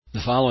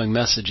The following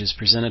message is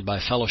presented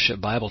by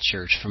Fellowship Bible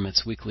Church from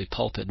its weekly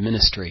pulpit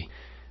ministry.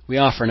 We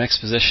offer an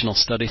expositional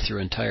study through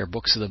entire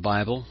books of the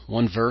Bible,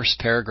 one verse,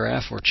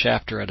 paragraph, or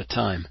chapter at a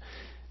time.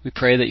 We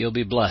pray that you'll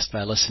be blessed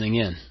by listening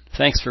in.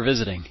 Thanks for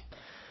visiting.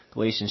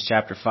 Galatians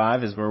chapter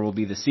 5 is where we'll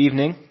be this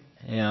evening,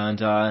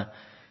 and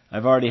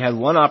I've already had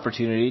one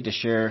opportunity to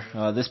share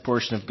this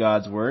portion of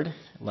God's Word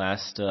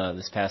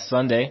this past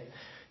Sunday.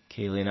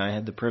 Kaylee and I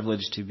had the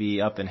privilege to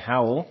be up in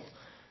Howell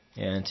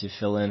and to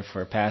fill in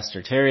for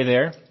Pastor Terry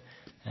there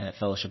at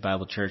Fellowship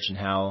Bible Church in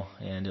Howell,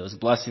 and it was a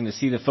blessing to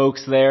see the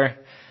folks there,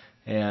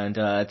 and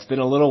it's been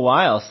a little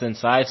while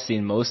since I've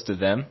seen most of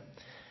them,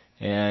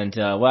 and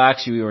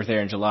actually we were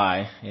there in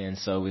July, and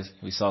so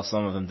we saw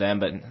some of them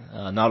then, but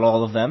not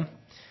all of them,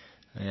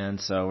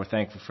 and so we're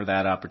thankful for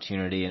that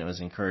opportunity, and it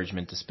was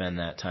encouragement to spend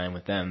that time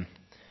with them.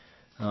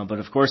 But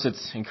of course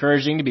it's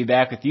encouraging to be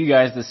back with you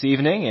guys this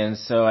evening, and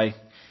so I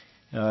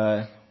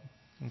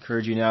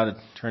encourage you now to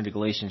turn to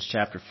Galatians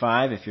chapter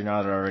 5 if you're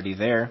not already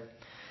there.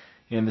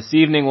 And this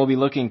evening we'll be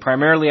looking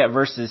primarily at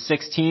verses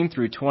 16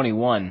 through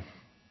 21.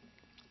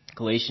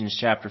 Galatians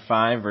chapter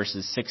 5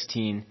 verses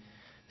 16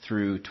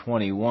 through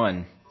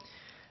 21.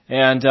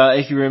 And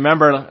if you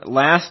remember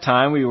last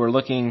time we were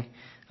looking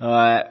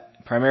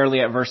primarily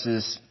at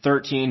verses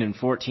 13 and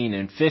 14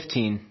 and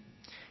 15.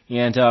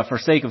 And for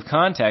sake of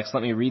context,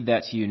 let me read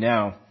that to you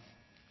now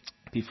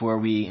before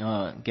we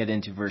get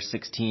into verse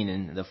 16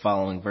 and the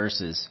following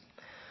verses.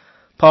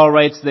 Paul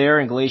writes there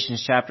in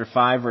Galatians chapter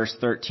 5 verse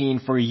 13,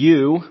 "For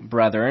you,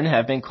 brethren,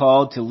 have been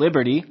called to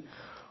liberty,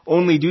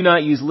 only do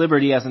not use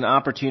liberty as an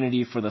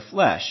opportunity for the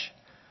flesh,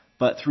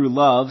 but through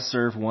love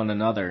serve one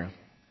another.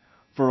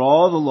 For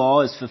all the law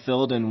is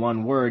fulfilled in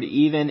one word,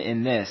 even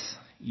in this,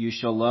 you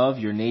shall love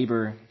your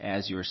neighbor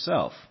as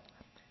yourself.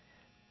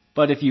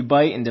 But if you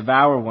bite and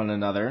devour one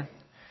another,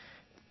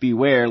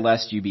 beware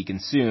lest you be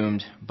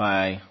consumed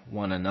by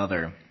one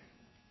another."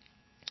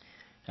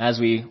 As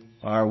we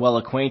are well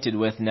acquainted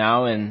with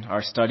now in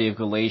our study of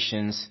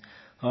Galatians,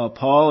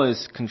 Paul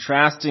is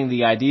contrasting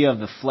the idea of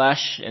the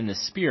flesh and the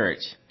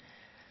spirit.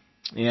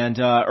 And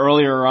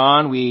earlier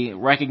on, we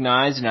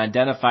recognized and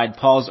identified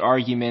Paul's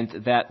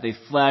argument that the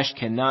flesh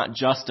cannot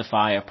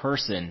justify a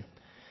person,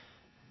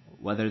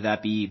 whether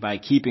that be by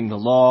keeping the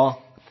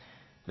law,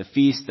 the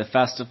feast, the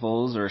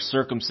festivals, or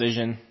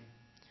circumcision,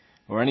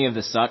 or any of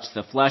the such.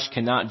 The flesh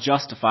cannot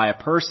justify a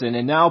person.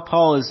 And now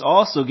Paul is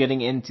also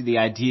getting into the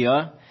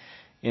idea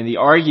in the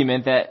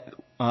argument that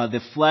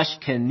the flesh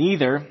can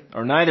neither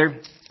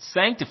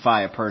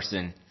sanctify a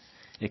person.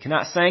 It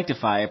cannot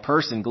sanctify a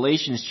person.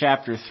 Galatians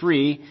chapter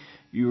 3,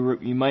 you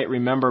might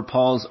remember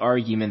Paul's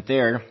argument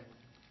there.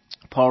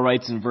 Paul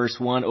writes in verse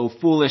 1, "O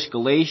foolish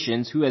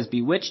Galatians, who has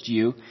bewitched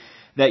you,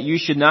 that you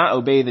should not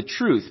obey the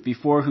truth,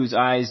 before whose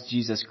eyes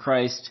Jesus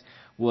Christ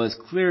was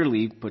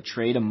clearly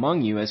portrayed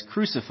among you as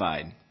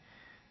crucified."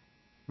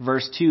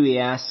 Verse 2, he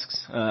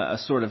asks a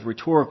sort of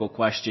rhetorical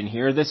question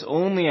here. "This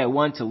only I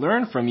want to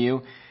learn from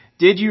you.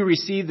 Did you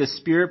receive the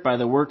Spirit by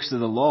the works of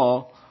the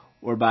law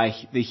or by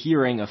the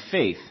hearing of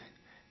faith?"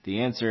 The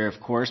answer, of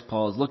course,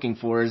 Paul is looking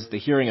for is the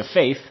hearing of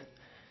faith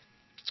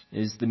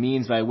is the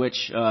means by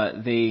which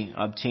they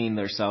obtain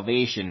their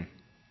salvation.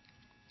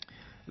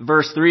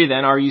 Verse 3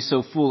 then, "Are you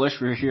so foolish?"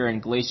 We're here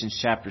in Galatians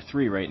chapter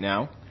 3 right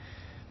now.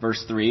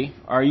 Verse 3,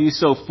 "Are you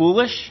so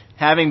foolish,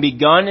 having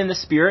begun in the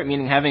Spirit,"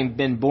 meaning having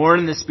been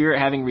born in the Spirit,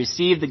 having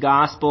received the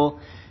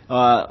gospel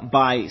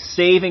by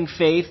saving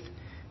faith,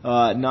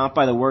 not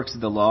by the works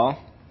of the law.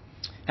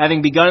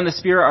 "Having begun in the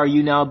Spirit, are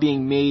you now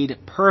being made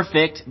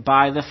perfect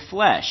by the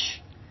flesh?"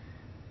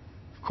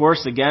 Of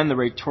course, again, the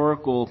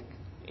rhetorical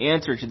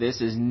answer to this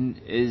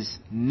is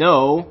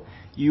no,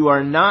 you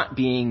are not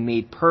being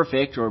made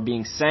perfect or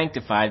being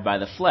sanctified by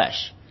the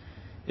flesh.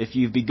 If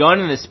you've begun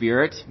in the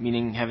Spirit,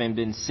 meaning having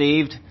been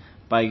saved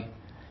by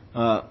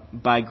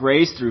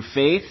grace through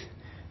faith,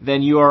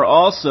 then you are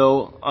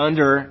also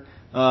under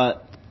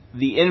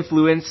the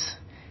influence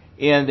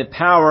and the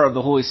power of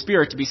the Holy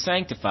Spirit to be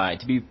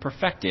sanctified, to be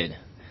perfected.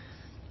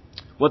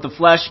 What the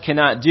flesh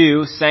cannot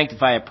do,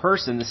 sanctify a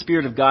person, the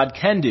Spirit of God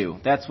can do.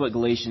 That's what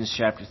Galatians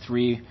chapter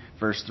 3,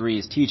 verse 3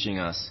 is teaching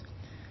us.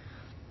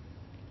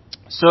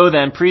 So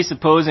then,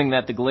 presupposing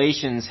that the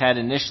Galatians had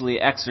initially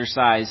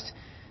exercised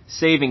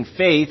saving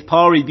faith,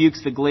 Paul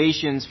rebukes the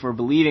Galatians for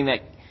believing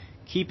that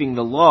keeping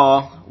the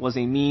law was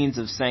a means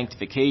of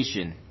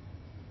sanctification.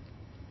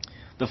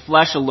 The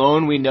flesh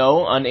alone, we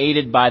know,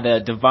 unaided by the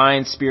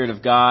divine Spirit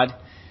of God,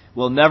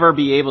 will never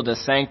be able to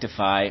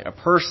sanctify a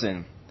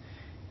person.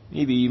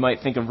 Maybe you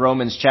might think of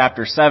Romans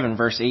chapter 7,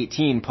 verse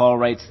 18. Paul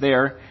writes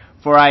there,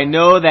 "For I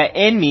know that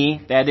in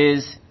me, that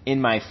is, in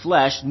my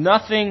flesh,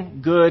 nothing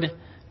good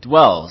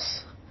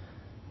dwells.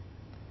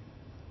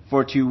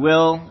 For to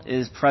will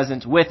is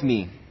present with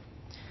me.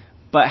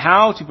 But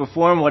how to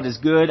perform what is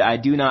good I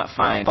do not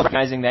find."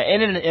 Recognizing that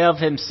in and of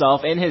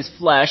himself, in his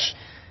flesh,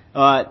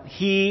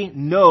 he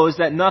knows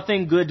that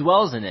nothing good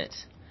dwells in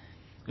it.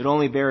 It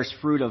only bears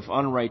fruit of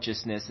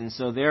unrighteousness. And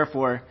so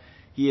therefore,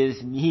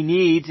 he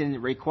needs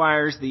and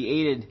requires the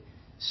aided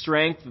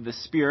strength of the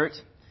Spirit,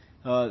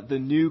 the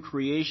new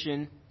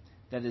creation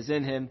that is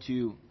in him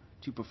to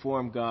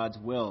perform God's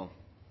will.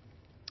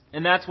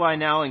 And that's why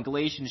now in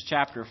Galatians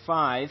chapter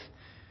 5,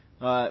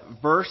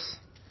 verse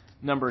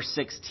number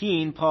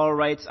 16, Paul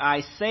writes,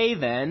 "I say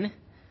then,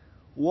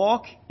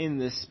 walk in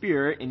the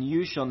Spirit, and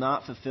you shall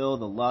not fulfill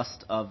the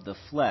lust of the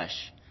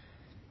flesh."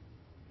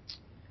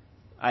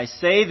 I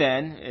say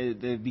then,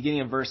 at the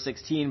beginning of verse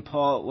 16,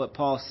 what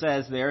Paul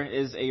says there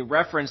is a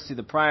reference to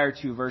the prior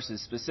two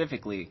verses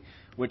specifically,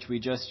 which we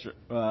just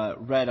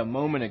read a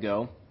moment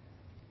ago.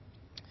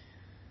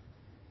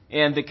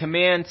 And the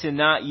command to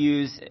not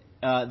use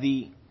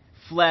the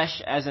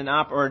flesh as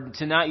or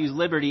to not use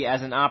liberty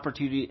as an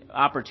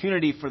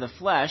opportunity for the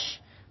flesh,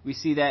 we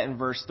see that in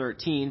verse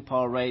 13.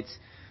 Paul writes,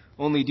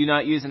 "Only do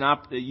not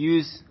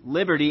use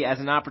liberty as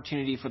an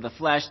opportunity for the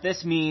flesh."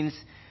 This means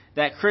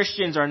that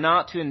Christians are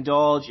not to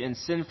indulge in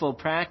sinful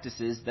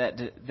practices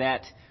that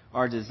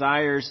are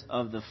desires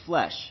of the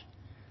flesh,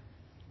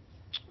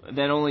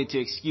 then only to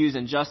excuse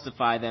and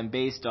justify them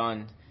based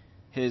on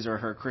his or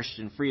her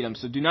Christian freedom.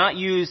 So do not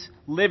use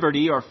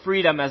liberty or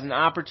freedom as an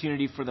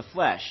opportunity for the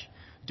flesh.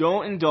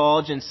 Don't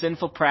indulge in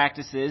sinful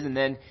practices and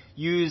then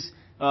use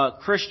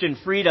Christian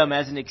freedom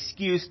as an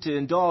excuse to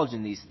indulge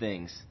in these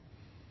things.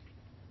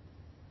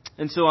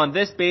 And so on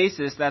this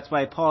basis, that's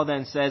why Paul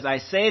then says, "I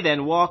say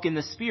then, walk in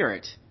the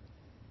Spirit."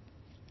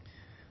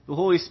 The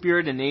Holy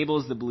Spirit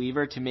enables the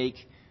believer to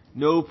make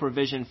no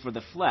provision for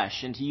the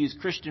flesh and to use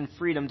Christian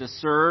freedom to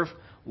serve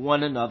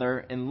one another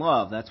in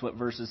love. That's what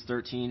verses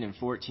 13 and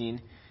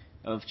 14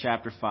 of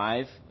chapter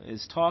 5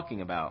 is talking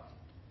about.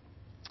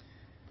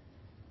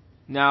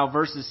 Now,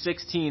 verses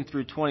 16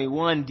 through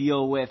 21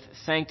 deal with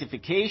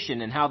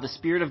sanctification and how the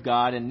Spirit of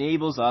God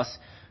enables us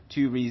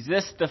to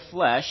resist the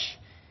flesh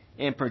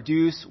and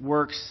produce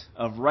works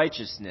of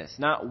righteousness.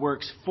 Not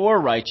works for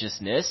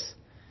righteousness,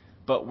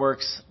 but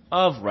works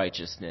of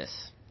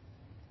righteousness.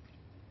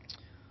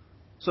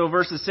 So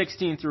verses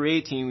 16 through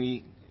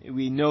 18,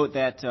 we note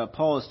that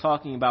Paul is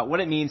talking about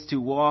what it means to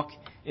walk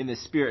in the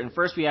Spirit. And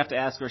first we have to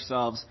ask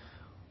ourselves,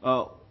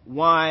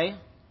 why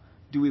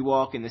do we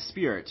walk in the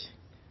Spirit?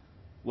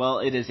 Well,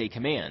 it is a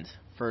command,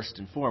 first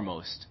and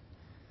foremost.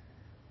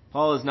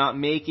 Paul is not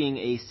making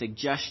a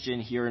suggestion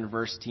here in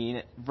verse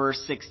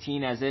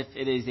 16 as if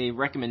it is a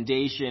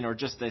recommendation or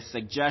just a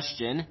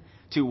suggestion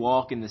to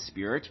walk in the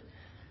Spirit.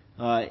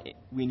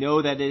 We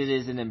know that it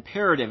is an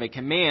imperative, a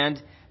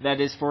command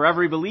that is for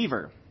every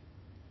believer.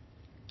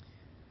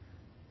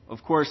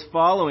 Of course,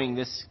 following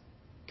this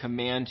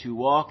command to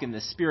walk in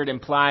the Spirit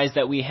implies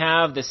that we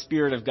have the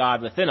Spirit of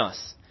God within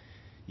us.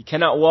 You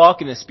cannot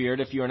walk in the Spirit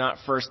if you are not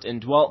first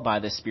indwelt by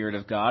the Spirit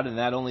of God, and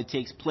that only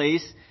takes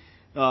place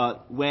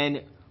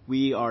when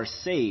we are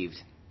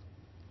saved.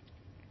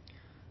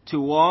 To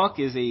walk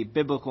is a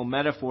biblical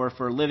metaphor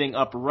for living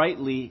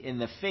uprightly in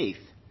the faith.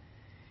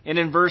 And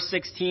in verse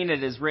 16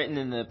 it is written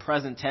in the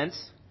present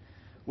tense,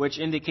 which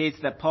indicates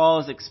that Paul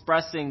is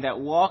expressing that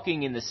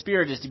walking in the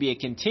Spirit is to be a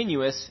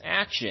continuous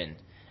action.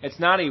 It's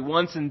not a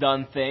once and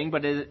done thing,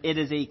 but it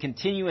is a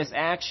continuous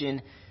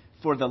action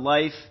for the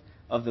life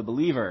of the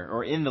believer,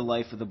 or in the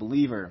life of the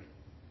believer.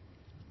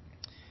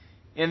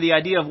 And the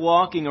idea of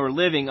walking or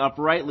living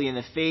uprightly in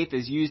the faith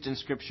is used in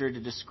Scripture to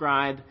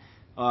describe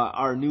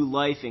our new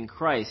life in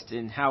Christ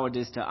and how it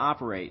is to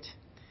operate.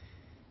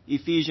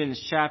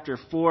 Ephesians chapter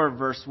 4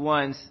 verse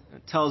 1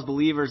 tells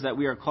believers that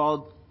we are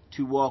called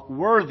to walk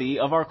worthy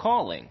of our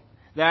calling.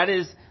 That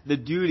is the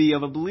duty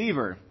of a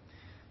believer.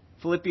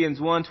 Philippians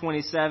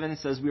 1:27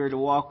 says we are to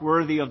walk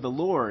worthy of the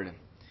Lord.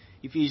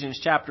 Ephesians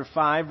chapter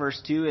 5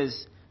 verse 2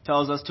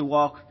 tells us to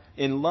walk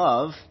in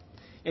love.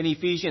 And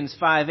Ephesians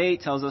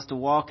 5:8 tells us to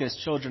walk as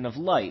children of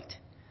light.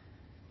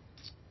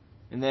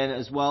 And then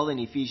as well in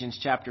Ephesians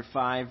chapter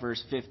 5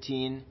 verse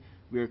 15,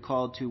 we are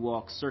called to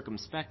walk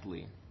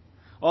circumspectly.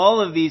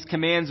 All of these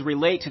commands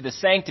relate to the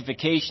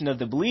sanctification of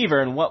the believer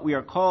and what we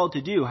are called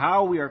to do,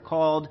 how we are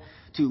called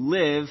to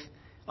live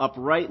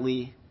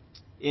uprightly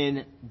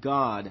in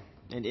God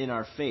and in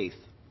our faith.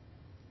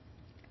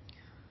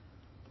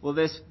 Well,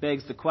 this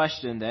begs the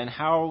question then,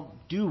 how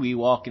do we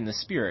walk in the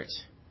Spirit?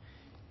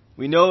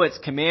 We know it's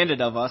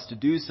commanded of us to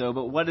do so,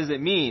 but what does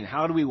it mean?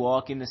 How do we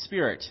walk in the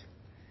Spirit?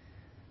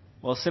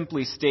 Well,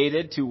 simply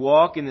stated, to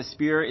walk in the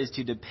Spirit is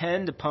to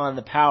depend upon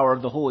the power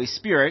of the Holy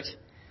Spirit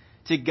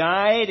to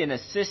guide and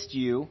assist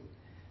you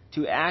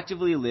to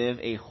actively live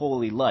a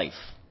holy life.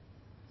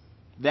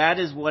 That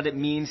is what it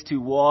means to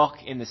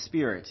walk in the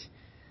Spirit.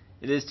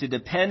 It is to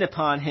depend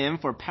upon Him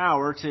for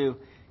power to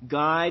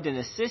guide and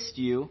assist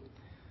you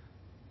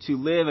to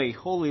live a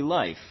holy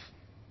life.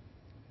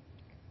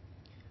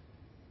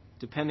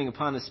 Depending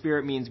upon the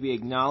Spirit means we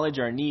acknowledge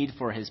our need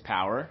for His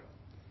power,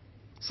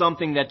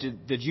 something that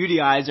the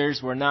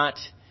Judaizers were not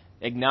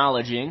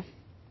acknowledging.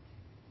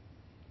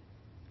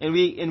 And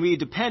we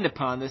depend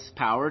upon this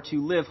power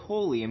to live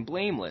holy and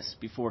blameless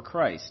before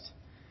Christ.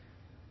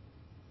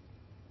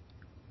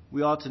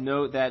 We ought to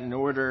note that in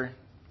order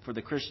for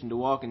the Christian to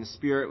walk in the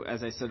Spirit,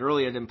 as I said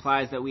earlier, it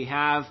implies that we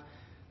have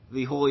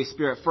the Holy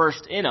Spirit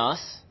first in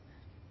us,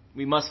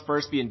 we must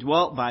first be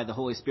indwelt by the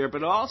Holy Spirit,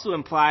 but it also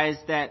implies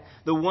that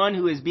the one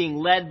who is being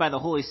led by the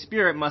Holy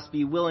Spirit must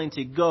be willing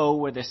to go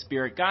where the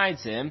Spirit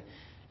guides him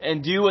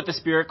and do what the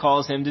Spirit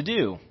calls him to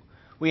do.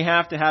 We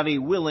have to have a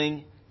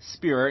willing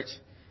spirit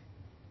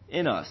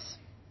in us.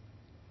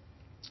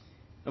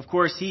 Of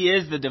course, He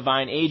is the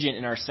divine agent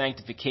in our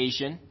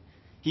sanctification.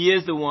 He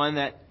is the one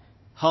that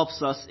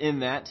helps us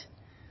in that.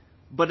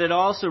 But it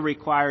also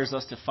requires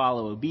us to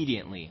follow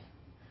obediently.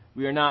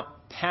 We are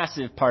not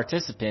passive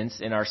participants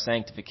in our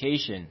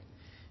sanctification.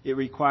 It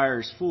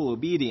requires full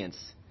obedience.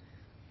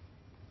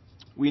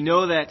 We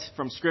know that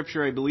from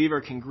Scripture a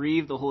believer can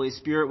grieve the Holy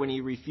Spirit when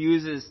he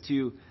refuses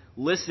to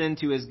listen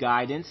to His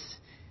guidance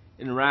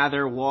and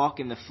rather walk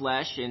in the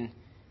flesh and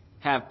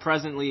have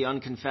presently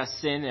unconfessed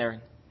sin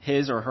in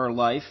his or her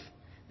life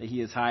that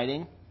he is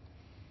hiding.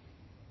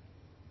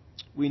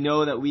 We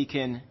know that we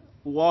can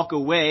walk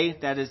away,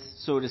 that is,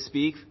 so to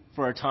speak,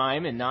 for a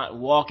time and not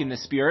walk in the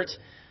Spirit,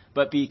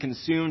 but be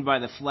consumed by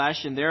the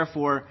flesh, and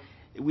therefore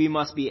we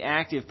must be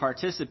active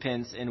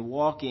participants in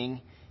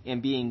walking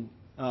and being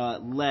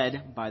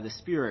led by the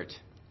Spirit.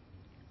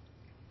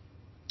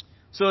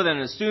 So then,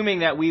 assuming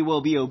that we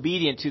will be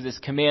obedient to this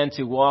command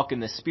to walk in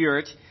the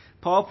Spirit,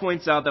 Paul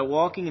points out that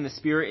walking in the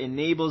Spirit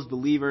enables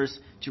believers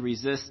to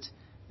resist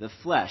the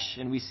flesh.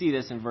 And we see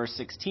this in verse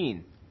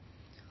 16.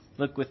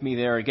 Look with me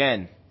there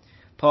again.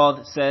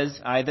 Paul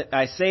says,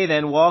 I say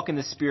then, walk in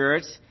the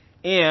Spirit,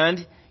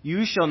 and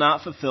you shall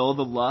not fulfill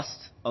the lust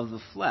of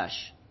the flesh.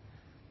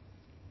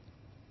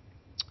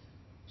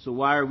 So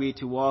why are we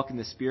to walk in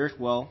the Spirit?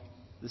 Well,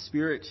 the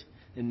Spirit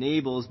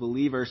enables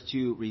believers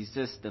to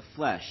resist the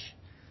flesh.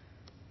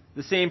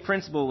 The same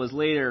principle was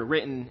later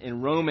written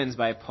in Romans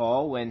by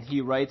Paul when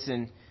he writes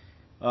in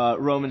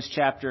Romans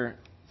chapter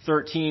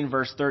 13,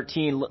 verse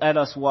 13, let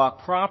us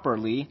walk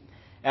properly,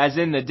 as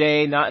in the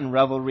day, not in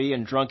revelry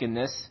and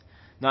drunkenness,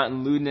 not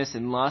in lewdness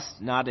and lust,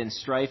 not in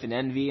strife and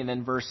envy. And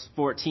then verse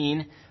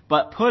 14,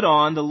 but put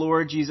on the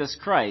Lord Jesus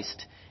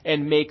Christ,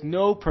 and make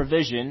no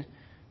provision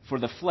for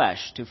the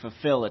flesh to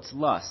fulfill its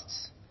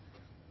lusts.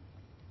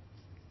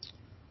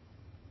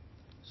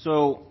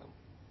 So,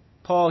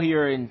 Paul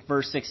here in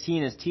verse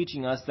 16 is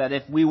teaching us that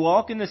if we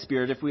walk in the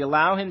Spirit, if we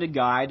allow Him to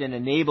guide and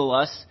enable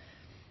us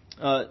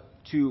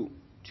to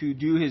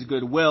do His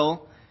good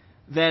will,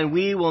 then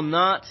we will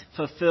not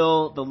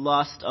fulfill the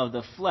lust of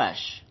the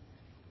flesh.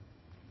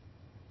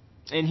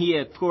 And He,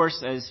 of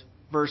course, as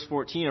verse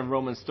 14 of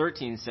Romans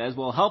 13 says,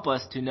 will help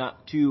us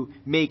to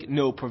make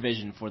no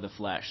provision for the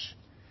flesh.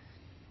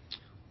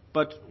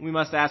 But we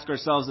must ask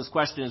ourselves this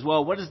question as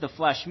well, what does the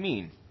flesh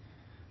mean?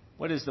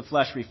 What is the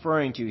flesh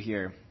referring to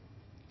here?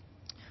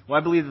 Well,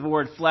 I believe the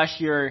word flesh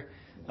here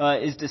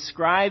is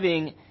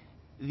describing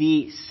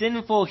the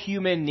sinful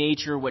human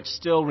nature which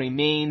still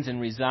remains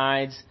and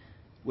resides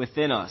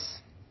within us.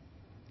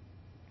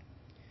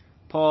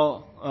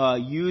 Paul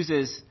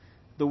uses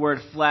the word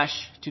flesh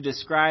to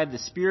describe the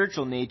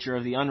spiritual nature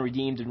of the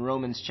unredeemed in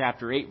Romans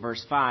chapter 8,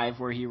 verse 5,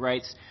 where he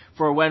writes,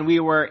 for when we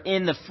were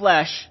in the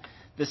flesh,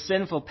 the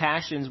sinful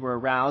passions were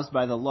aroused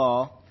by the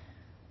law,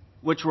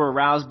 which were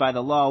aroused by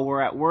the law,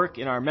 were at work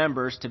in our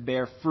members to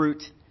bear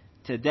fruit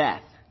to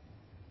death.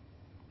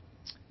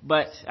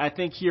 But I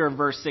think here in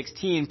verse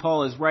 16,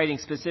 Paul is writing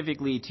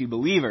specifically to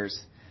believers,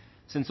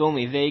 since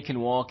only they can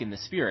walk in the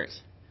Spirit.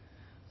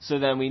 So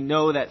then we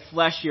know that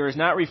flesh here is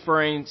not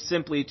referring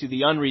simply to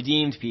the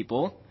unredeemed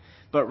people,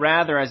 but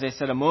rather, as I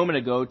said a moment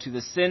ago, to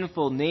the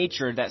sinful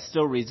nature that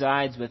still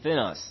resides within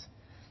us.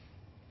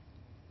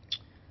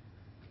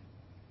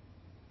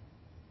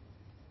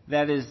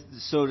 That is,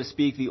 so to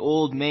speak, the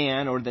old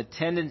man, or the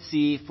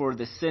tendency for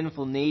the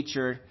sinful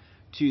nature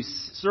to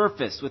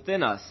surface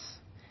within us.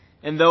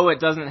 And though it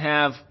doesn't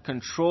have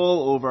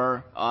control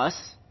over us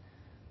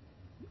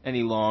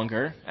any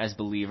longer as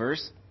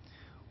believers,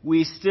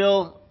 we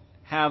still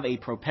have a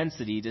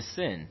propensity to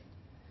sin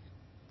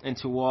and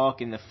to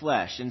walk in the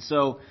flesh. And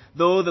so,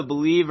 though the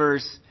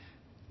believer's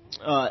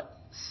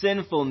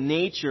sinful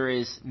nature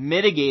is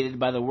mitigated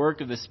by the work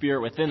of the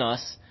Spirit within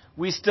us,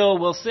 we still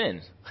will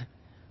sin.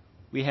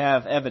 We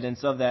have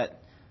evidence of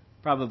that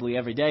probably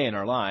every day in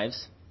our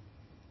lives.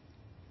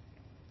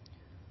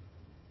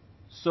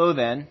 So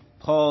then,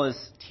 Paul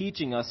is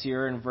teaching us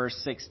here in verse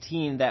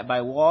 16 that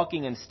by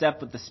walking in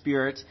step with the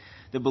Spirit,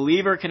 the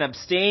believer can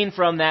abstain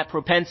from that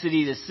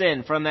propensity to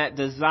sin, from the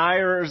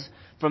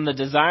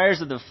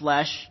desires of the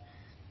flesh,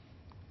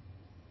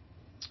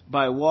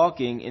 by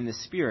walking in the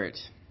Spirit.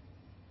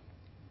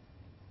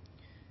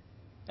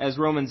 As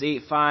Romans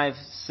 8:5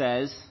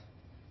 says,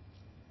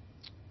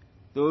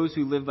 those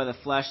who live by the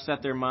flesh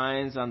set their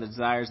minds on the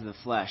desires of the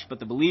flesh, but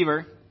the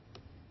believer,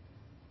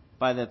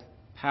 by the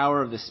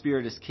power of the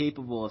Spirit, is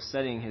capable of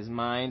setting his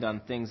mind on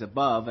things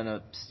above and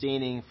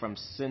abstaining from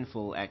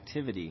sinful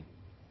activity.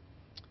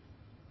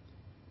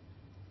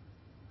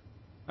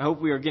 I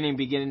hope we are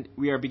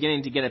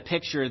beginning to get a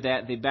picture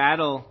that the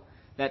battle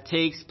that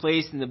takes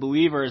place in the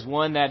believer is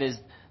one that is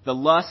the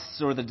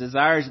lusts or the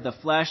desires of the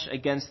flesh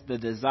against the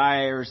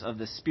desires of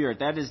the Spirit.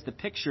 That is the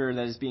picture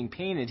that is being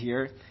painted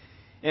here.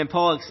 And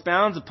Paul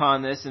expounds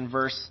upon this in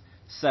verse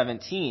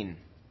 17.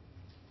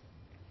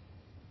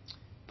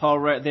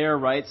 Paul there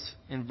writes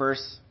in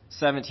verse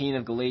 17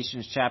 of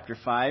Galatians chapter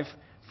 5,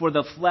 "For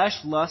the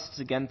flesh lusts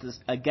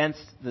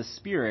against the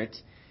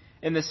Spirit,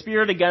 and the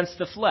Spirit against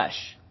the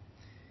flesh.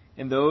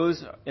 And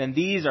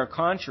these are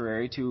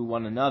contrary to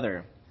one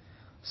another,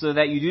 so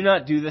that you do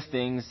not do the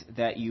things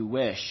that you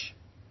wish."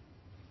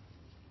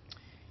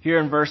 Here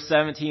in verse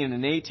 17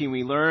 and 18,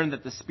 we learn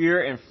that the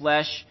spirit and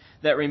flesh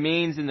that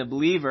remains in the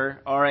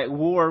believer are at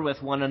war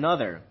with one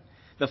another.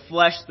 The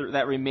flesh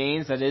that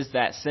remains, that is,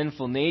 that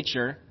sinful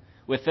nature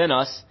within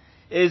us,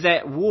 is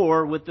at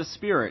war with the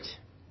Spirit,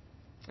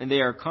 and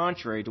they are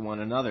contrary to one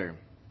another.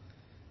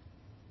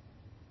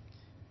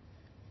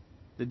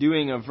 The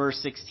doing of verse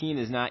 16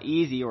 is not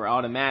easy or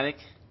automatic,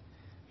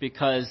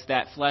 because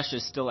that flesh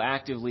is still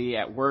actively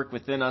at work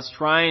within us,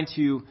 trying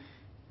to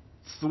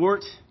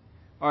thwart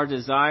our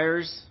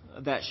desires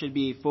that should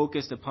be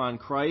focused upon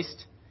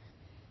Christ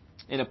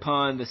and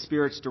upon the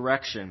Spirit's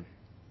direction.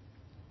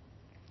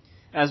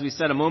 As we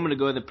said a moment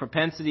ago, the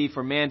propensity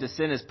for man to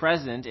sin is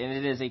present, and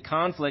it is a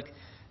conflict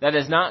that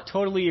is not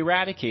totally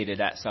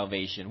eradicated at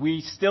salvation.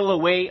 We still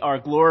await our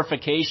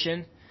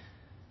glorification,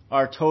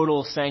 our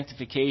total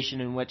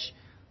sanctification, in which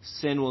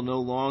sin will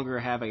no longer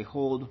have a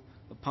hold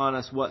upon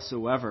us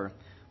whatsoever.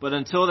 But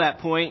until that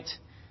point,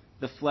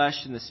 the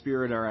flesh and the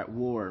Spirit are at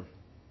war.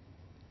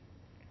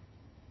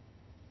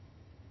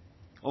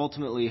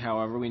 Ultimately,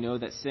 however, we know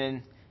that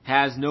sin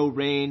has no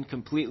reign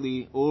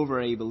completely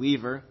over a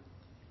believer,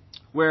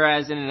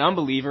 whereas in an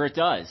unbeliever it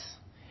does.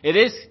 It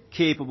is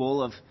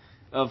capable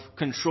of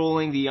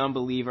controlling the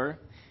unbeliever,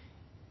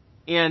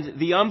 and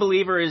the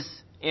unbeliever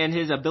and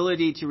his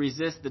ability to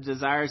resist the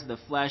desires of the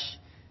flesh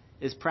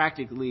is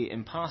practically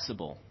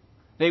impossible.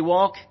 They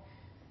walk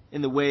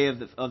in the way of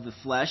the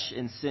flesh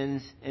and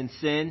sin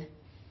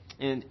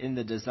and in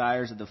the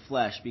desires of the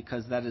flesh,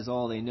 because that is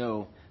all they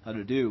know how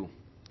to do.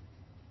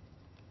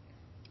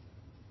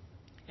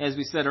 As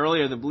we said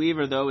earlier, the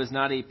believer, though, is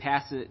not a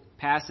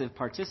passive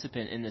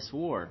participant in this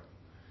war.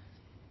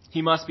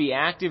 He must be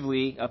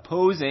actively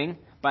opposing,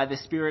 by the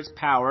Spirit's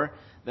power,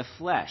 the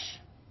flesh.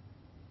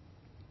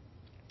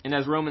 And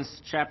as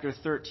Romans chapter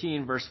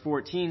 13, verse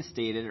 14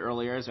 stated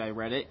earlier as I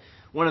read it,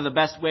 one of the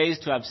best ways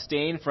to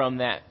abstain from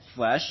that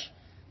flesh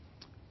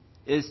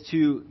is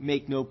to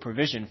make no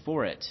provision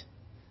for it.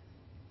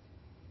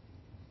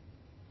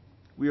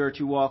 We are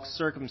to walk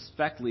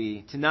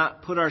circumspectly, to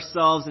not put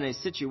ourselves in a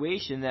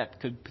situation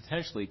that could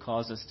potentially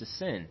cause us to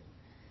sin.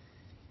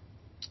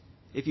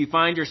 If you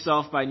find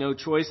yourself by no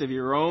choice of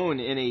your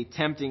own in a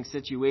tempting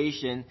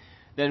situation,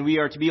 then we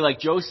are to be like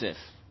Joseph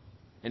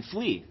and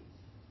flee.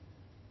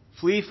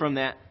 Flee from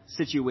that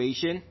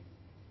situation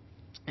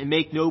and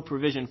make no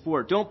provision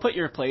for it. Don't put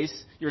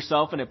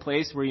yourself in a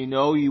place where you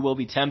know you will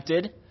be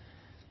tempted,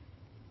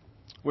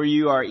 where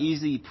you are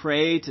easy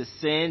prey to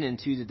sin and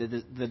to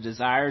the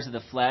desires of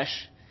the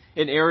flesh,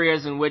 in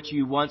areas in which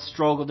you once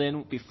struggled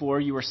in before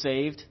you were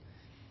saved.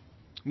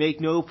 Make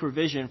no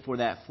provision for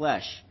that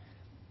flesh.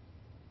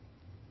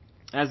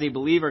 As a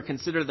believer,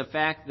 consider the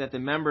fact that the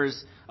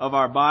members of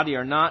our body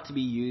are not to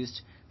be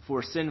used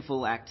for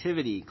sinful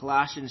activity.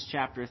 Colossians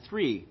chapter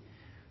 3,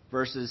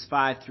 verses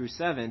 5 through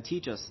 7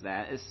 teach us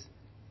that. As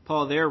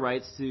Paul there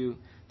writes to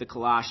the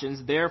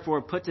Colossians,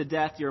 "Therefore put to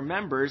death your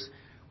members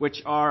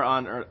which are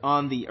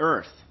on the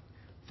earth,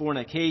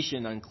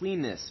 fornication,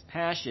 uncleanness,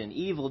 passion,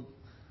 evil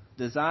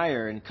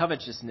desire, and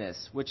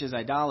covetousness, which is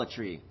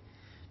idolatry.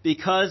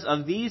 Because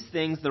of these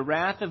things the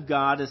wrath of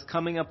God is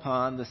coming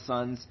upon the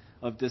sons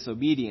of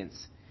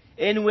disobedience,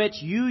 in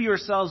which you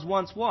yourselves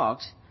once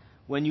walked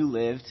when you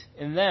lived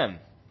in them."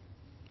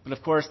 But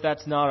of course,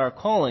 that's not our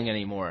calling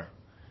anymore.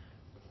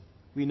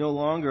 We no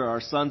longer are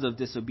sons of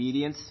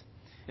disobedience,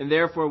 and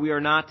therefore we are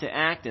not to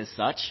act as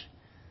such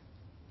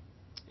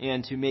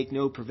and to make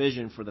no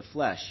provision for the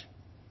flesh.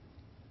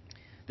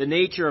 The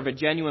nature of a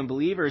genuine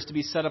believer is to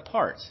be set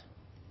apart,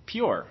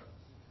 pure,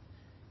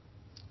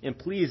 and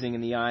pleasing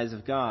in the eyes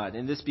of God.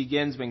 And this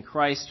begins when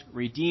Christ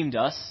redeemed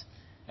us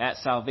at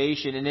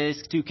salvation, and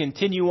is to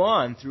continue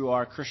on through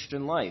our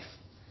Christian life.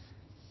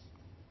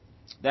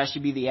 That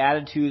should be the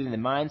attitude and the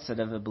mindset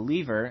of a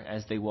believer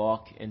as they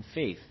walk in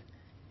faith.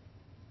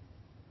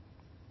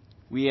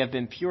 We have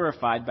been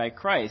purified by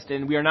Christ,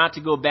 and we are not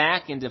to go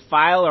back and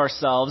defile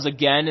ourselves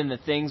again in the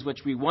things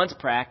which we once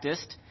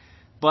practiced,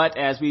 but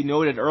as we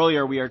noted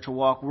earlier, we are to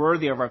walk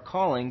worthy of our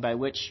calling by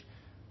which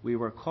we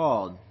were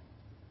called.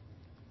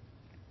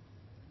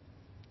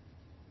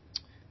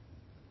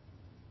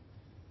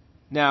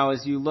 Now,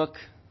 as you look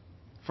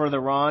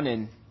further on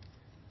in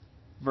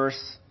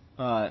verse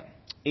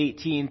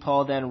 18,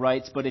 Paul then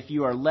writes, "But if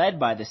you are led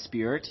by the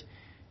Spirit,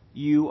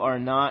 you are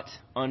not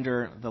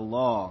under the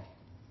law."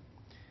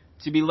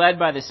 To be led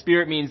by the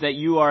Spirit means that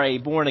you are a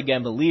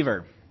born-again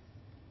believer.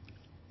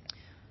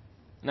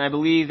 And I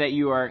believe that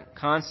you are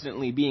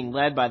constantly being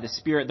led by the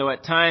Spirit, though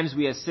at times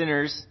we as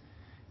sinners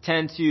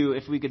tend to,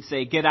 if we could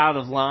say, get out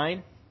of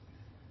line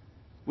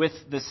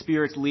with the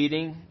Spirit's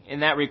leading,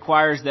 and that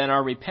requires then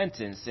our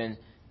repentance and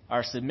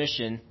our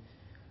submission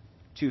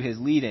to His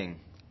leading.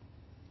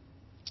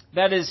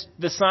 That is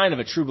the sign of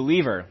a true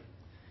believer.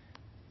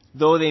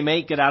 Though they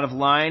may get out of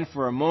line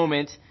for a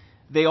moment,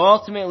 they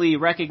ultimately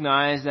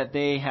recognize that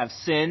they have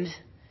sinned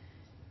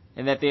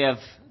and that they have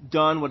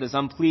done what is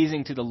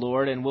unpleasing to the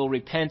Lord and will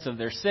repent of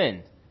their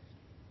sin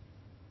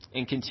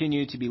and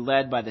continue to be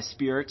led by the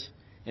Spirit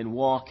and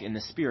walk in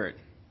the Spirit.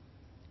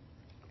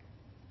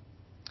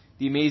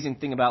 The amazing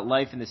thing about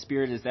life in the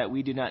Spirit is that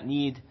we do not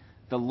need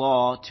the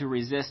law to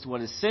resist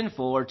what is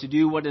sinful or to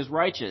do what is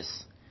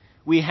righteous.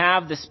 We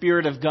have the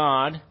Spirit of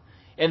God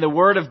and the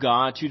Word of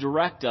God to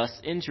direct us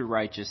into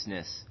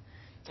righteousness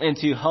and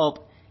to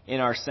help in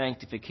our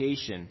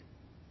sanctification.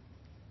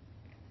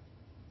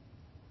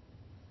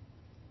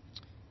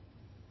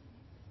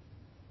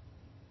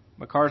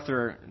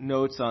 MacArthur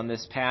notes on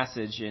this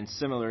passage, and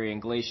similarly in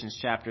Galatians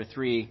chapter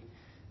 3,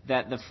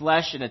 that the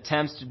flesh in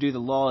attempts to do the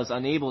law is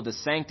unable to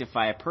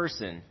sanctify a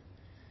person.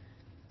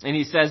 And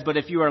he says, but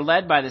if you are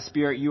led by the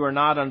Spirit, you are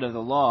not under the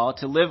law.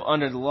 To live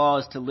under the law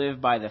is to live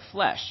by the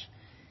flesh,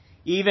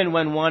 even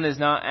when one is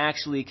not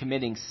actually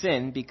committing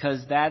sin,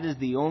 because that is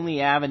the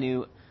only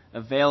avenue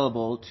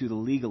available to the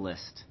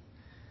legalist.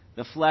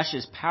 The flesh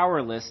is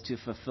powerless to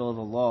fulfill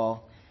the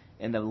law,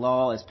 and the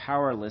law is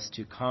powerless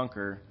to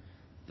conquer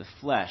the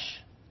flesh.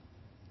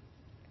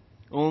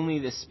 Only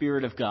the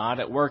Spirit of God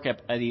at work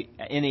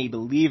in a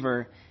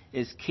believer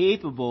is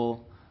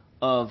capable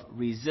of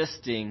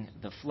resisting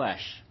the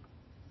flesh.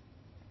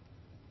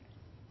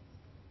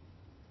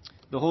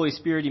 The Holy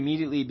Spirit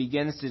immediately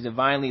begins to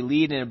divinely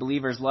lead in a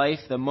believer's life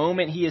the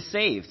moment he is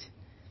saved.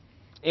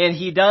 And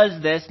he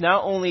does this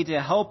not only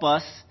to help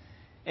us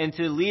and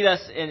to lead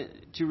us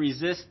to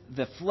resist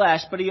the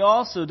flesh, but he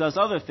also does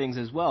other things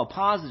as well,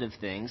 positive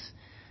things.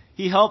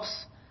 He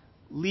helps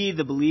lead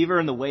the believer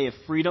in the way of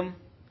freedom,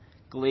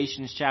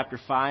 Galatians chapter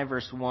 5,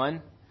 verse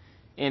 1,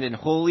 and in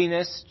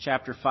holiness,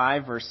 chapter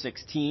 5, verse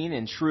 16,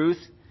 in truth,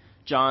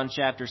 John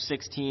chapter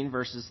 16,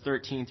 verses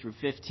 13 through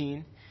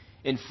 15,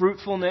 in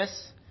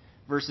fruitfulness,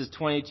 verses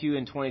 22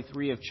 and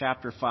 23 of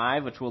chapter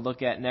 5, which we'll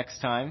look at next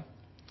time.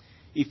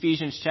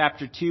 Ephesians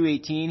chapter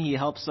 2:18, he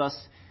helps us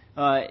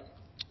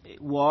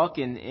walk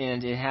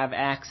and have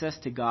access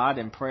to God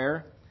in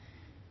prayer.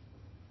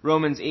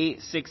 Romans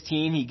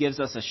 8:16, he gives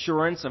us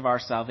assurance of our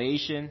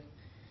salvation.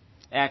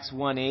 Acts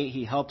 1:8,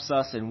 he helps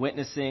us in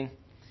witnessing.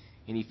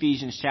 In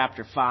Ephesians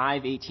chapter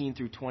 5:18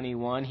 through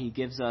 21, he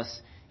gives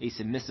us a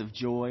submissive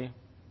joy.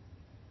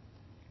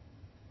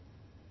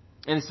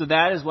 And so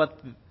that is what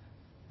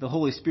the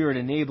Holy Spirit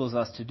enables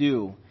us to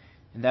do,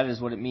 and that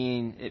is what it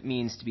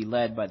means to be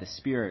led by the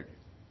Spirit.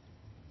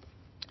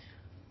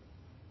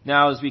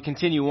 Now, as we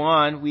continue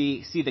on,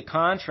 we see the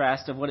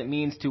contrast of what it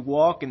means to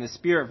walk in the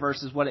Spirit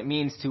versus what it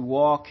means to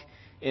walk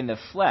in the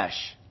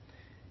flesh.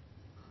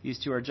 These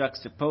two are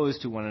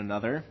juxtaposed to one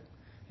another.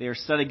 They are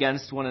set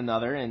against one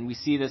another, and we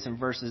see this in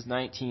verses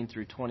 19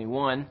 through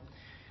 21,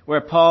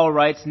 where Paul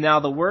writes, "Now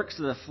the works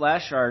of the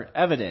flesh are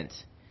evident,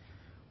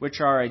 which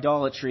are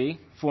idolatry,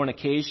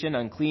 fornication,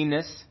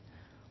 uncleanness,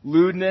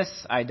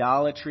 lewdness,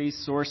 idolatry,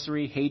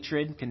 sorcery,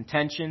 hatred,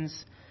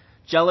 contentions,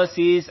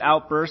 jealousies,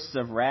 outbursts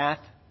of wrath,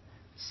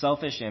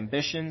 selfish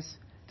ambitions,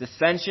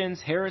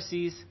 dissensions,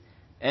 heresies,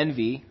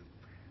 envy,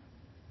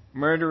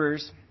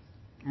 murders,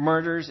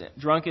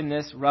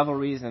 drunkenness,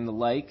 revelries, and the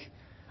like,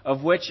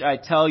 of which I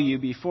tell you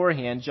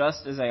beforehand,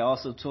 just as I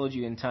also told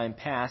you in time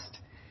past,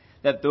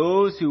 that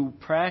those who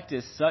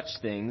practice such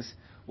things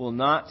will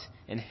not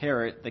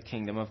inherit the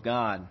kingdom of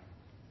God."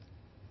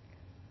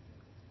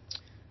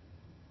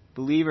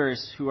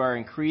 Believers who are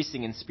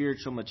increasing in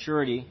spiritual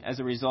maturity as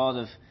a result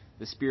of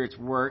the Spirit's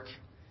work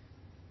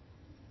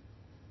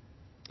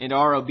and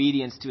our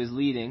obedience to His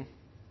leading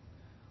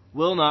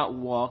will not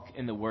walk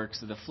in the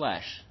works of the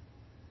flesh,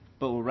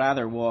 but will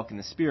rather walk in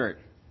the Spirit.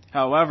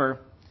 However,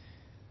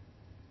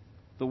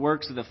 the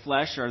works of the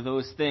flesh are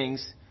those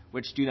things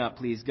which do not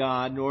please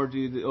God, nor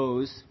do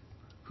those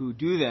who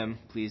do them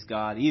please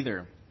God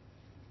either.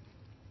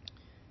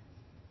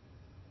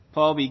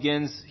 Paul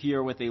begins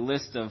here with a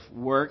list of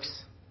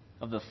works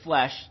of the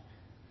flesh,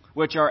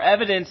 which are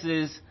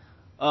evidences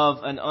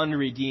of an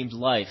unredeemed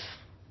life.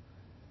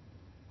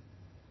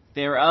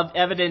 They are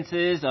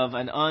evidences of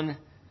an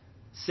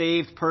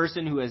unsaved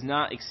person who has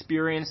not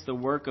experienced the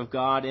work of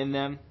God in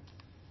them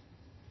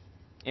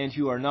and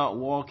who are not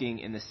walking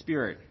in the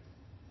Spirit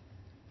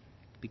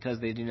because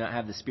they do not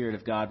have the Spirit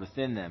of God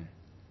within them.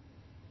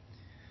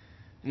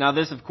 Now,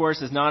 this, of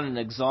course, is not an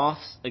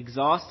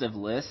exhaustive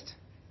list.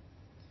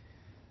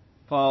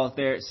 Paul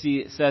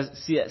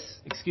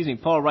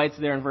writes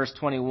there in verse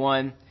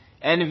 21,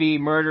 envy,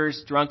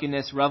 murders,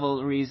 drunkenness,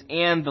 revelries,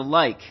 and the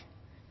like.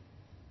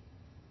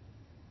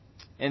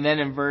 And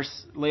then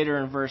later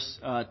in verse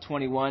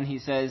 21, he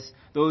says,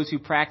 those who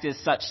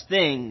practice such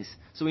things.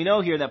 So we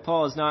know here that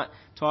Paul is not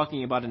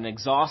talking about an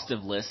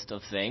exhaustive list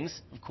of things.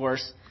 Of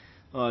course,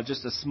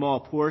 just a small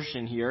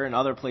portion here. In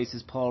other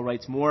places, Paul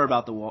writes more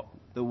about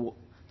the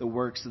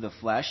works of the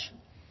flesh.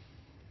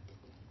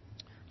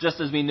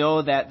 Just as we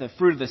know that the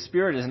fruit of the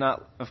Spirit is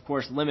not, of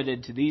course,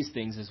 limited to these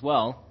things as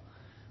well.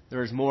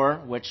 There is more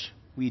which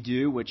we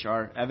do, which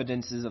are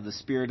evidences of the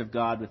Spirit of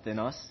God within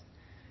us.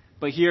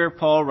 But here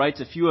Paul writes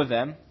a few of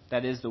them,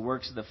 that is the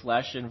works of the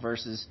flesh, in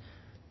verses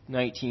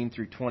 19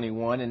 through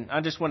 21. And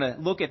I just want to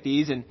look at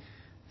these and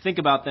think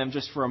about them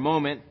just for a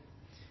moment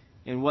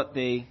and what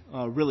they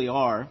really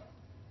are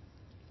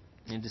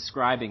in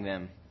describing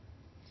them.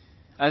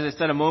 As I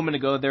said a moment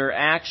ago, their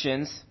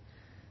actions,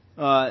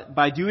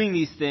 by doing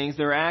these things,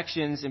 their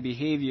actions and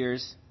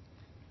behaviors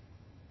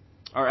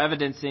are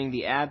evidencing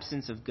the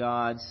absence of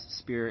God's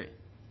Spirit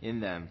in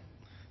them.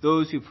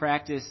 Those who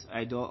practice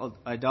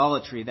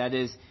idolatry, that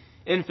is,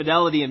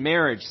 infidelity in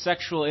marriage,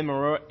 sexual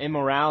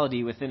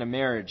immorality within a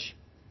marriage,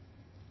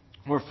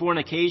 or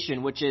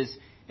fornication, which is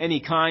any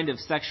kind of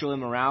sexual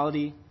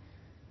immorality,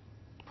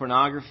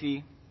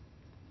 pornography,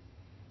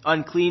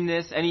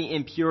 uncleanness, any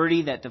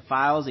impurity that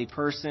defiles a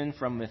person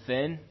from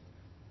within.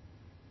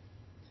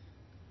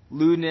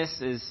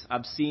 Lewdness is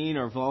obscene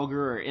or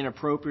vulgar or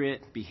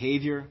inappropriate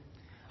behavior.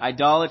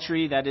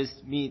 Idolatry, that is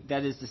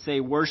to say,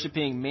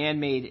 worshiping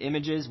man-made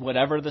images,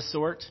 whatever the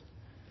sort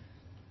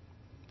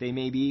they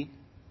may be.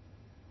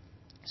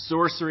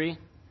 Sorcery,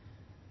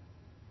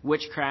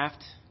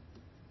 witchcraft,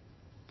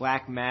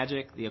 black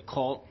magic, the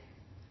occult,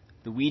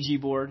 the Ouija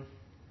board,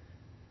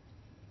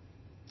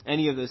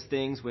 any of those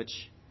things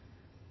which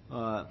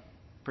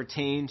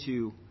pertain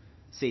to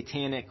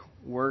satanic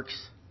works.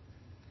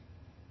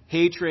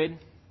 Hatred,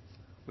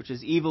 which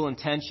is evil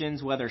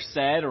intentions, whether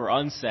said or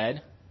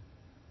unsaid.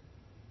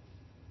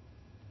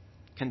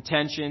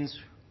 Contentions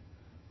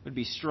would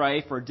be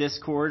strife or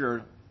discord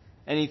or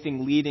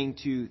anything leading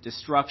to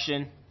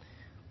destruction.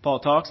 Paul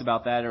talks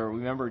about that, or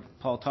remember,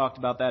 Paul talked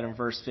about that in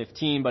verse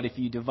 15. But if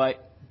you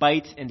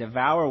bite and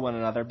devour one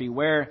another,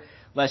 beware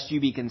lest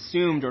you be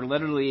consumed, or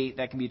literally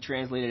that can be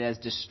translated as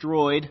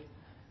destroyed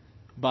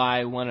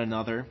by one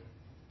another.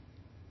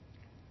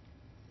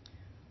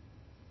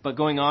 But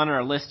going on in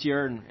our list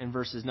here in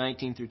verses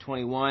 19 through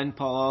 21,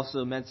 Paul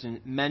also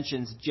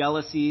mentions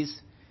jealousies.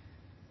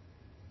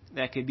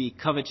 That could be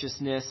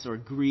covetousness or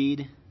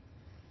greed.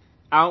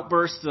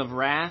 Outbursts of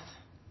wrath,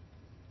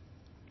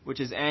 which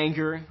is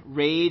anger,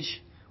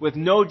 rage, with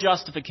no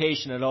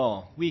justification at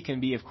all. We can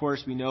be, of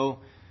course, we know,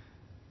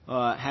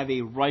 have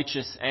a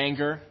righteous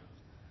anger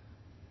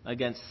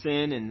against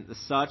sin and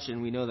such,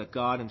 and we know that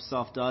God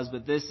himself does,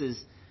 but this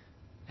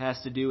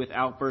has to do with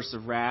outbursts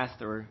of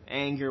wrath or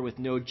anger with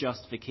no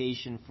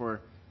justification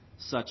for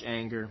such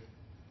anger.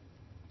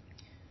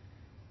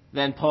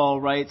 Then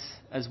Paul writes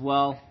as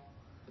well,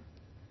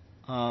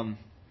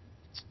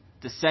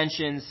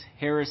 dissensions,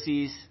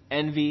 heresies,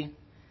 envy.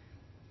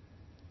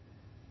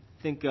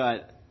 I think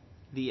the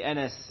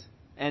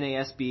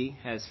NASB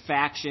has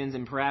factions,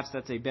 and perhaps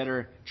that's a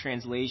better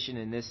translation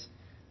in this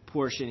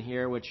portion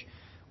here, which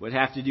would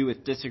have to do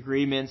with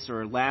disagreements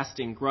or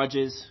lasting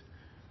grudges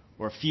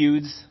or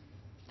feuds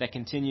that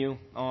continue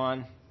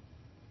on.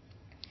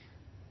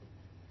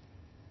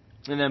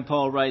 And then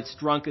Paul writes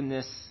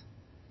drunkenness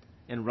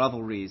and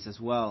revelries as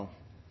well.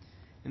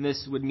 And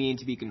this would mean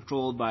to be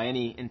controlled by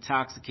any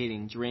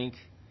intoxicating drink,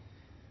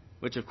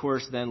 which of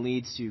course then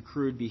leads to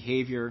crude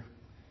behavior,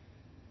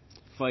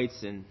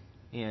 fights,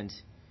 and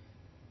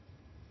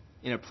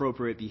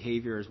inappropriate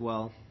behavior as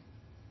well.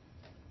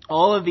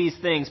 All of these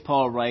things,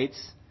 Paul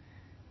writes,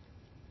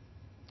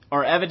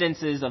 are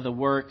evidences of the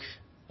work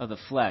of the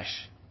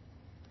flesh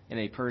in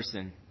a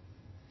person.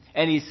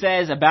 And he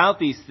says about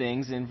these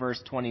things in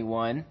verse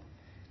 21,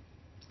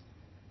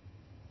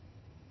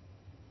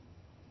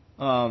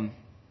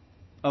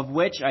 of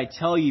which I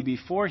tell you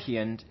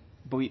beforehand,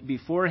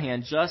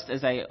 just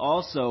as I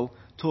also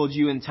told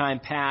you in time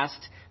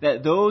past,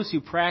 that those who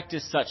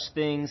practice such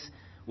things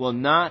will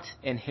not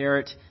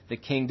inherit the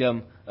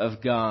kingdom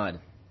of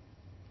God.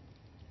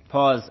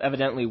 Paul has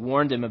evidently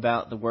warned him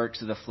about the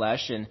works of the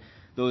flesh and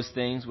those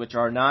things which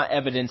are not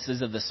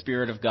evidences of the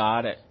Spirit of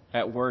God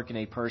at work in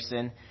a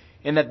person,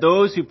 and that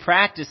those who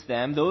practice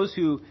them, those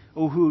who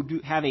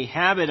have a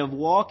habit of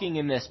walking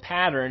in this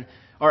pattern,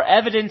 are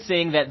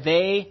evidencing that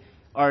they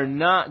are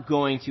not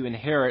going to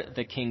inherit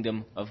the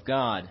kingdom of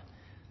God.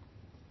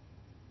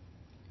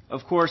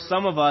 Of course,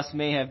 some of us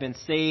may have been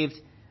saved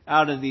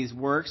out of these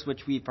works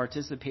which we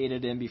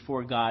participated in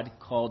before God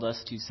called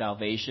us to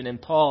salvation.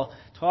 And Paul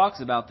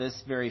talks about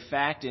this very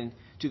fact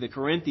to the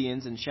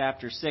Corinthians in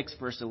chapter 6,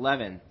 verse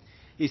 11.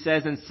 He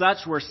says, "And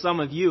such were some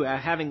of you,"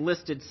 having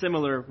listed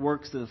similar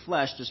works of the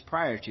flesh just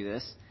prior to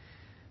this.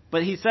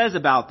 But he says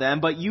about them,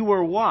 "But you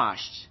were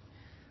washed,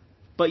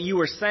 but you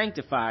were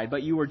sanctified,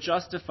 but you were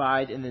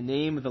justified in the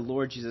name of the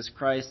Lord Jesus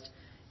Christ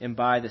and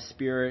by the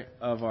Spirit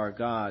of our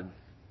God."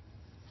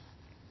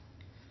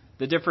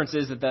 The difference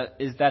is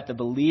that the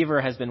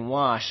believer has been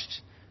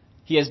washed.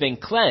 He has been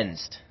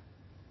cleansed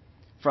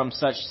from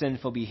such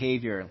sinful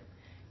behavior.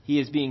 He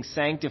is being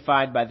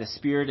sanctified by the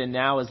Spirit and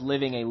now is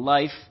living a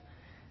life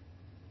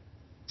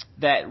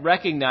that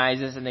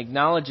recognizes and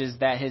acknowledges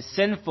that his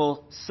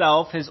sinful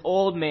self, his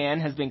old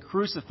man, has been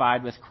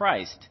crucified with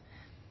Christ.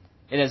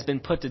 It has been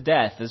put to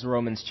death, as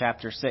Romans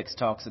chapter 6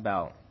 talks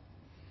about.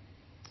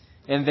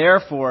 And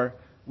therefore,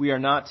 we are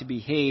not to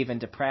behave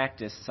and to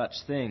practice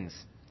such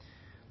things.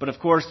 But of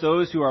course,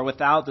 those who are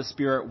without the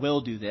Spirit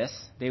will do this.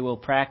 They will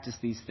practice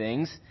these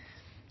things.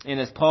 And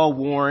as Paul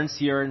warns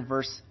here in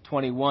verse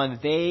 21,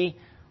 they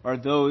are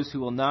those who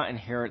will not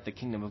inherit the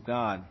kingdom of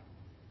God.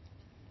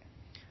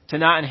 To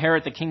not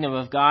inherit the kingdom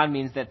of God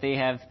means that they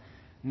have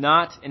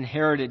not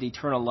inherited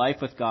eternal life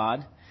with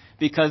God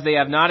because they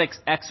have not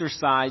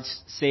exercised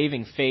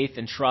saving faith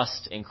and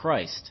trust in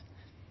Christ.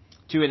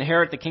 To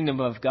inherit the kingdom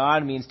of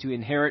God means to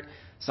inherit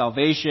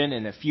salvation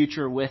and a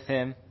future with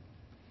Him,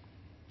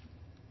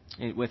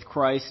 with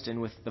Christ and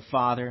with the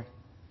Father.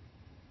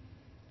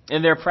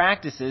 And their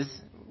practices,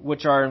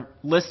 which are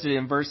listed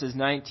in verses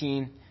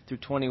 19 through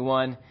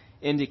 21,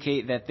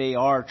 indicate that they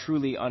are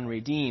truly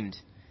unredeemed.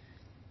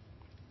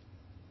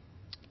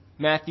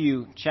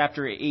 Matthew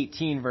chapter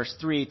 18, verse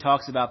 3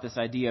 talks about this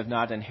idea of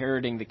not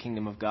inheriting the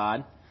kingdom of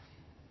God.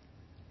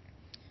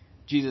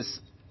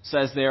 Jesus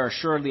says there,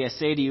 "Assuredly I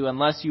say to you,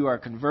 unless you are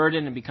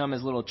converted and become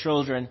as little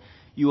children,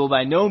 you will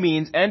by no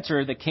means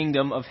enter the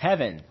kingdom of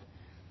heaven."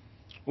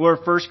 Or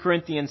 1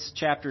 Corinthians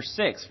chapter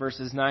 6,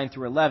 verses 9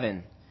 through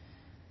 11.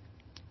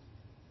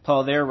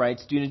 Paul there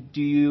writes,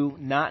 Do you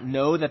not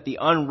know that the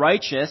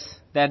unrighteous,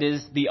 that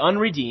is, the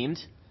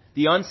unredeemed,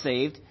 the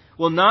unsaved,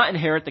 will not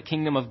inherit the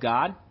kingdom of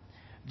God?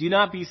 Do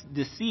not be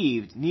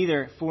deceived,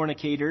 neither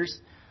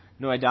fornicators,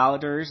 nor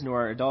idolaters,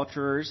 nor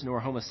adulterers, nor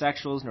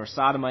homosexuals, nor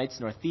sodomites,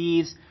 nor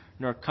thieves,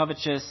 nor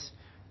covetous,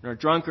 nor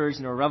drunkards,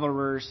 nor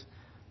revelers,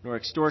 nor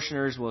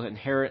extortioners will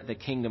inherit the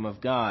kingdom of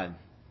God.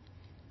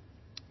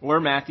 Or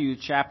Matthew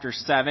chapter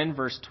 7,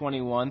 verse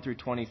 21 through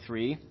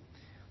 23,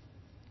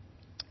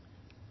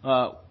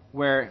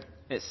 where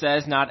it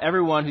says, "Not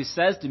everyone who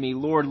says to me,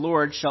 'Lord,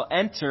 Lord,' shall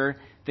enter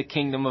the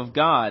kingdom of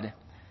God,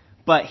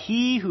 but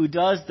he who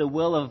does the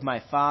will of my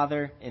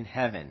Father in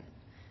heaven.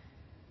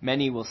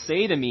 Many will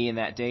say to me in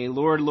that day,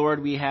 'Lord,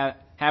 Lord,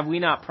 have we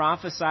not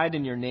prophesied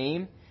in your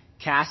name,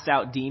 cast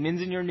out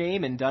demons in your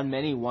name, and done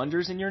many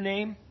wonders in your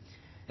name?'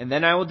 And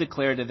then I will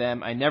declare to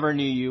them, 'I never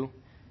knew you.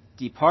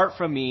 Depart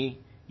from me,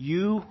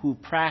 you who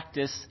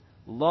practice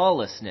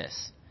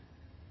lawlessness.'"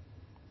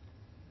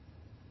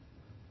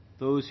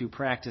 Those who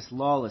practice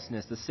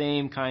lawlessness, the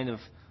same kind of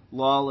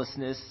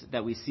lawlessness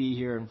that we see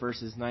here in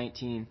verses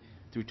 19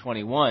 through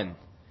 21,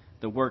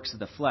 the works of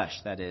the flesh,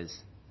 that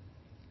is.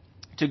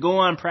 To go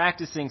on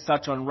practicing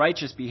such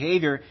unrighteous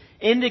behavior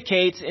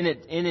indicates in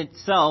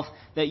itself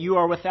that you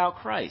are without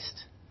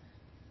Christ,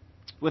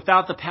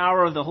 without the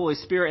power of the Holy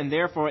Spirit, and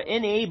therefore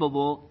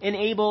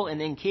unable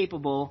and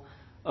incapable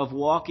of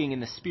walking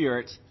in the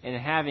Spirit and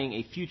having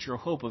a future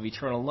hope of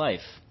eternal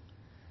life.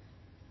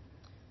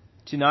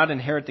 To not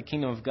inherit the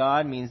kingdom of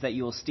God means that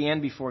you will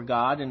stand before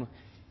God and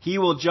He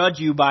will judge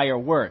you by your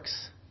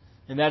works.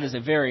 And that is a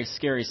very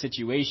scary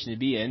situation to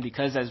be in,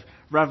 because as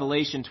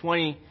Revelation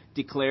 20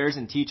 declares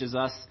and teaches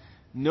us,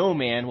 no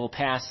man will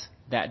pass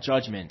that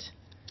judgment.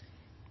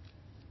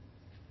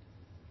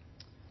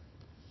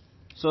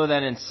 So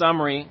then, in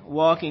summary,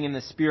 walking in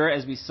the Spirit,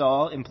 as we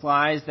saw,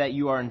 implies that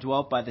you are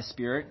indwelt by the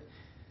Spirit.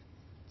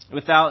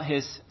 Without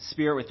His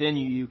Spirit within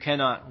you, you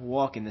cannot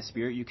walk in the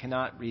Spirit. You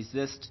cannot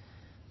resist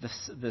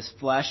this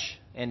flesh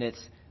and its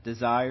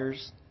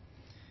desires.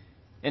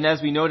 And as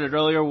we noted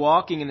earlier,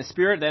 walking in the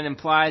Spirit then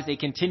implies a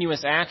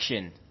continuous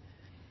action.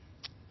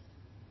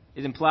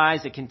 It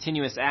implies a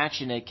continuous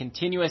action, a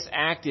continuous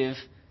active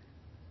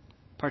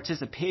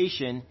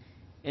participation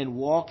in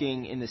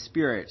walking in the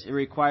Spirit. It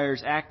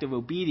requires active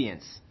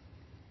obedience,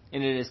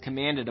 and it is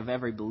commanded of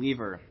every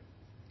believer.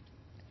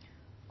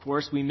 Of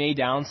course, we may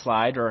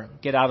downslide or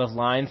get out of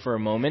line for a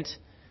moment.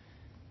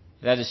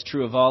 That is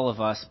true of all of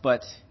us,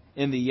 but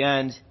in the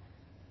end,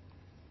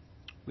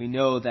 we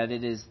know that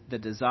it is the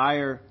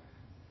desire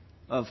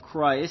of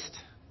Christ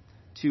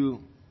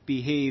to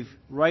behave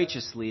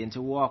righteously and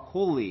to walk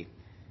holy,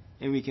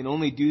 and we can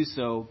only do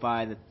so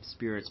by the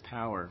Spirit's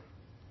power.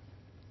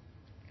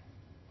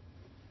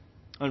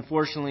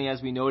 Unfortunately,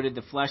 as we noted,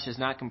 the flesh is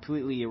not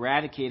completely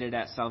eradicated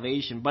at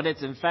salvation, but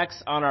its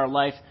effects on our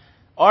life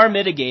are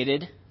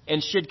mitigated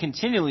and should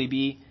continually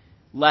be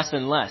less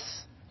and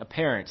less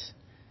apparent.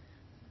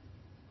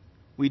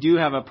 We do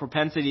have a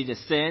propensity to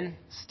sin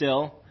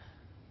still,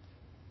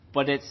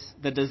 but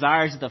the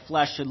desires of the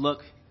flesh should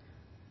look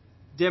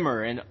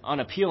dimmer and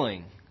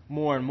unappealing,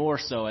 more and more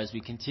so as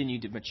we continue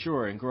to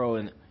mature and grow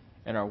in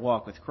our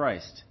walk with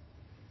Christ.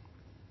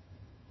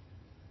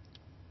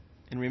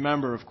 And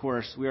remember, of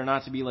course, we are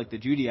not to be like the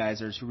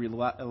Judaizers who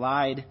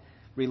relied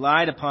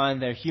upon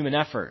their human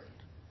effort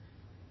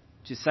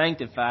to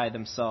sanctify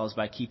themselves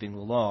by keeping the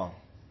law.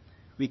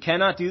 We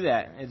cannot do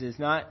that.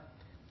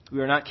 We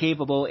are not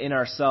capable in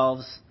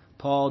ourselves.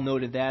 Paul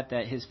noted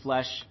that his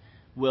flesh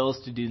wills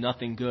to do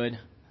nothing good.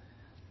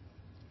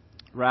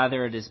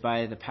 Rather, it is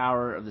by the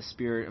power of the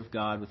Spirit of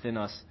God within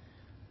us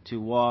to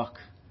walk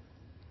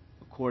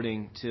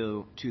according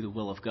to the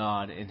will of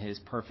God in His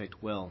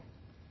perfect will.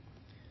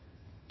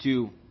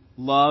 To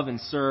love and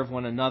serve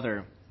one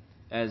another,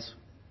 as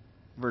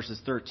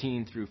verses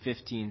 13 through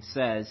 15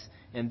 says,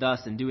 and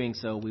thus in doing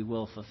so we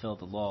will fulfill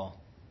the law.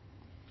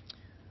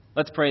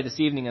 Let's pray this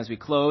evening as we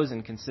close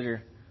and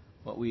consider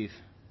what we've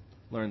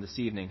learn this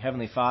evening.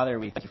 Heavenly Father,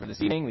 we thank you for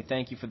this evening. We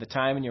thank you for the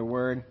time in your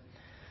word.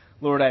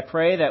 Lord, I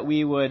pray that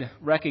we would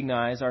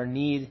recognize our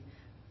need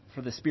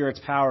for the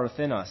Spirit's power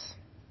within us.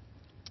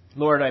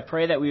 Lord, I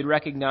pray that we would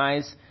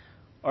recognize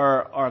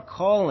our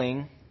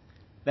calling,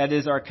 that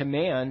is our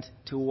command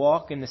to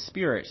walk in the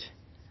Spirit.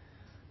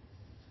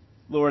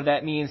 Lord,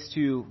 that means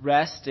to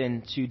rest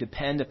and to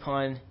depend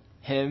upon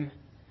Him.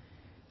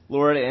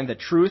 Lord, and the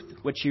truth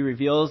which He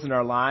reveals in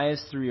our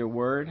lives through your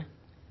word,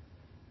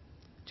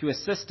 to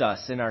assist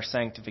us in our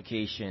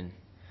sanctification.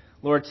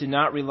 Lord, to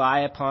not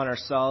rely upon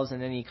ourselves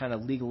in any kind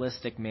of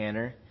legalistic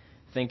manner,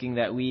 thinking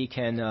that we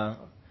can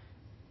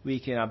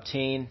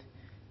obtain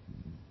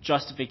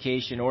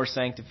justification or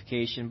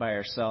sanctification by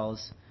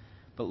ourselves.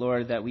 But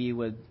Lord, that we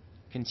would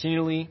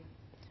continually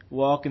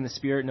walk in the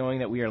Spirit, knowing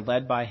that we are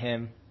led by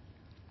Him.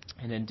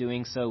 And in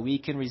doing so, we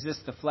can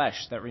resist the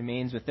flesh that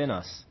remains within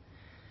us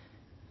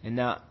and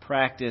not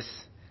practice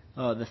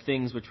the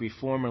things which we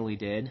formerly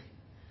did,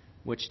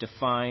 which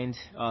defined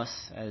us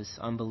as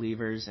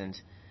unbelievers and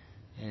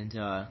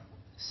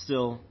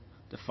still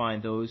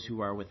define those who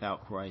are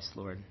without Christ,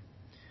 Lord.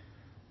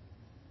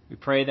 We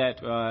pray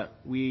that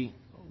we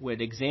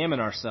would examine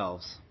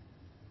ourselves,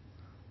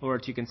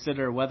 Lord, to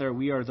consider whether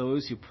we are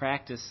those who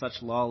practice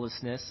such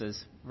lawlessness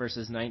as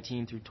verses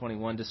 19 through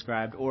 21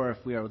 described, or if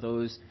we are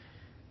those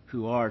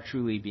who are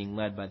truly being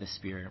led by the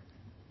Spirit.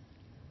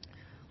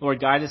 Lord,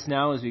 guide us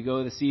now as we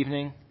go this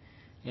evening,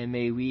 and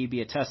may we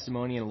be a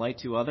testimony and a light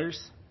to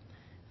others.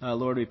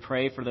 Lord, we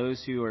pray for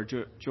those who are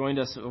joined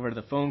us over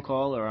the phone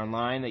call or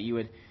online, that you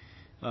would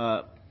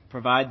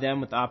provide them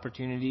with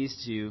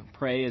opportunities to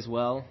pray as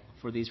well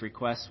for these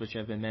requests which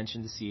have been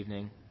mentioned this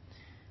evening,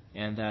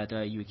 and that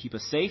you would keep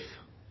us safe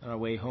on our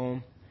way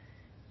home,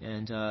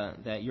 and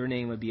that your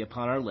name would be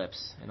upon our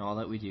lips in all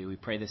that we do. We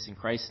pray this in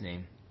Christ's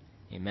name.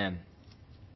 Amen.